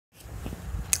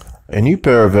A new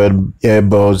pair of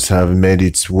earbuds have made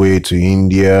its way to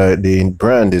India. The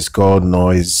brand is called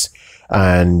Noise,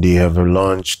 and they have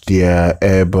launched their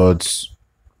earbuds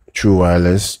true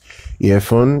wireless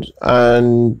earphones.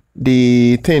 And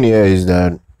the thing here is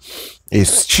that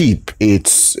it's cheap.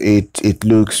 It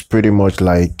looks pretty much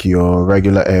like your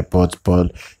regular AirPods,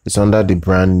 but it's under the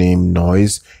brand name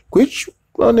Noise, which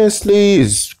honestly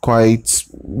is quite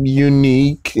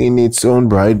unique in its own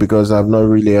right because I've not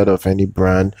really heard of any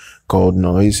brand called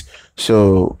Noise.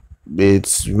 So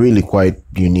it's really quite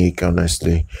unique,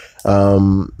 honestly.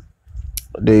 Um,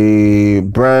 the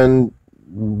brand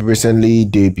recently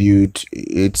debuted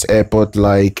its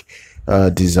AirPod-like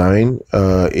design.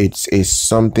 It's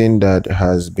something that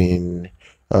has been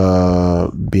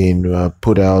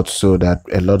put out so that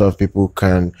a lot of people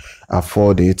can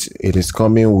afford it. It is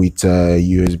coming with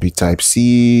USB Type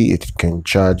C. It can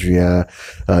charge via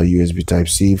USB Type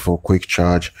C for quick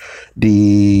charge.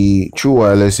 The true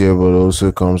wireless earbud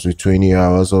also comes with 20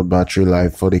 hours of battery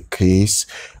life for the case.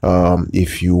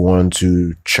 If you want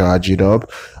to charge it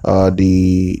up,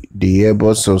 the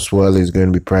earbuds as well is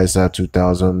going to be priced at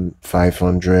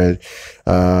 2,500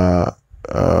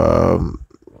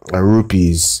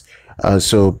 rupees.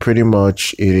 So pretty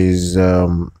much it is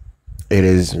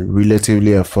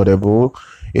relatively affordable.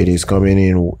 It is coming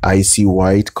in icy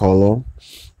white color.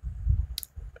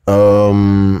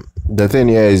 The thing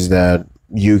here is that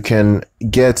you can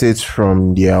get it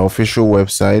from their official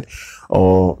website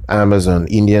or Amazon,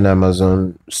 Indian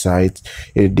Amazon site.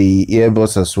 The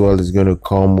earbuds as well is going to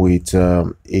come with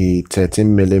a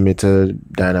 13mm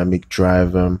dynamic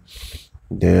drive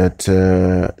that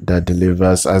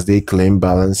delivers, as they claim,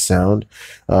 balanced sound.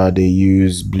 They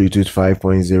use Bluetooth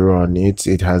 5.0 on it.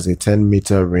 It has a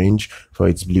 10-meter range for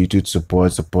its Bluetooth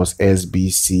support. Supports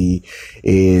SBC,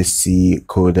 AAC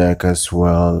codec as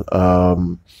well.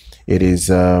 It is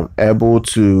able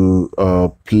to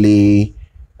play.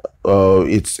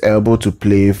 It's able to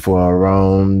play for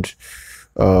around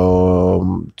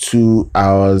 2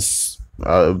 hours.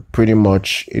 Pretty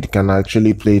much it can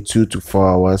actually play 2 to 4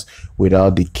 hours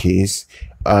without the case,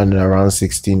 and around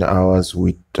 16 hours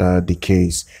with the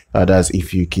case. That's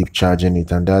if you keep charging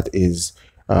it, and that is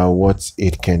what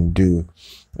it can do.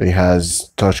 It has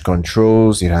touch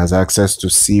controls, it has access to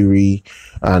Siri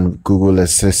and Google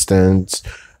Assistant,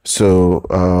 so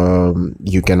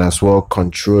you can as well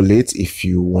control it if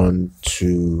you want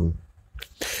to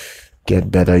get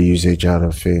better usage out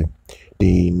of it.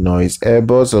 The Noise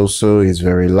earbuds also is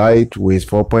very light, weighs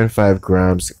 4.5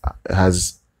 grams,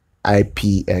 has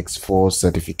IPX4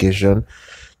 certification,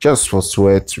 just for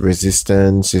sweat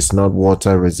resistance. It's not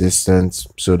water resistant,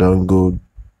 so don't go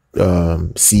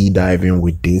sea diving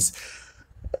with this.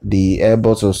 The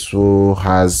earbuds also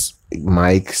has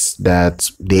mics that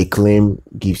they claim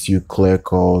gives you clear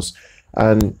calls,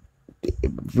 and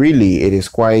really it is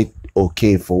quite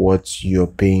okay for what you're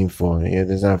paying for. You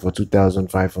understand? For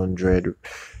 2,500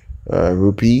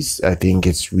 rupees, I think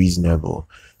it's reasonable.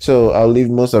 So I'll leave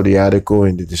most of the article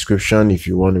in the description if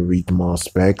you want to read more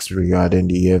specs regarding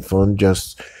the earphone.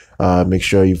 Just make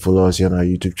sure you follow us here on our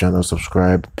YouTube channel,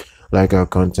 subscribe, like our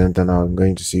content, and I'm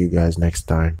going to see you guys next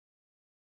time.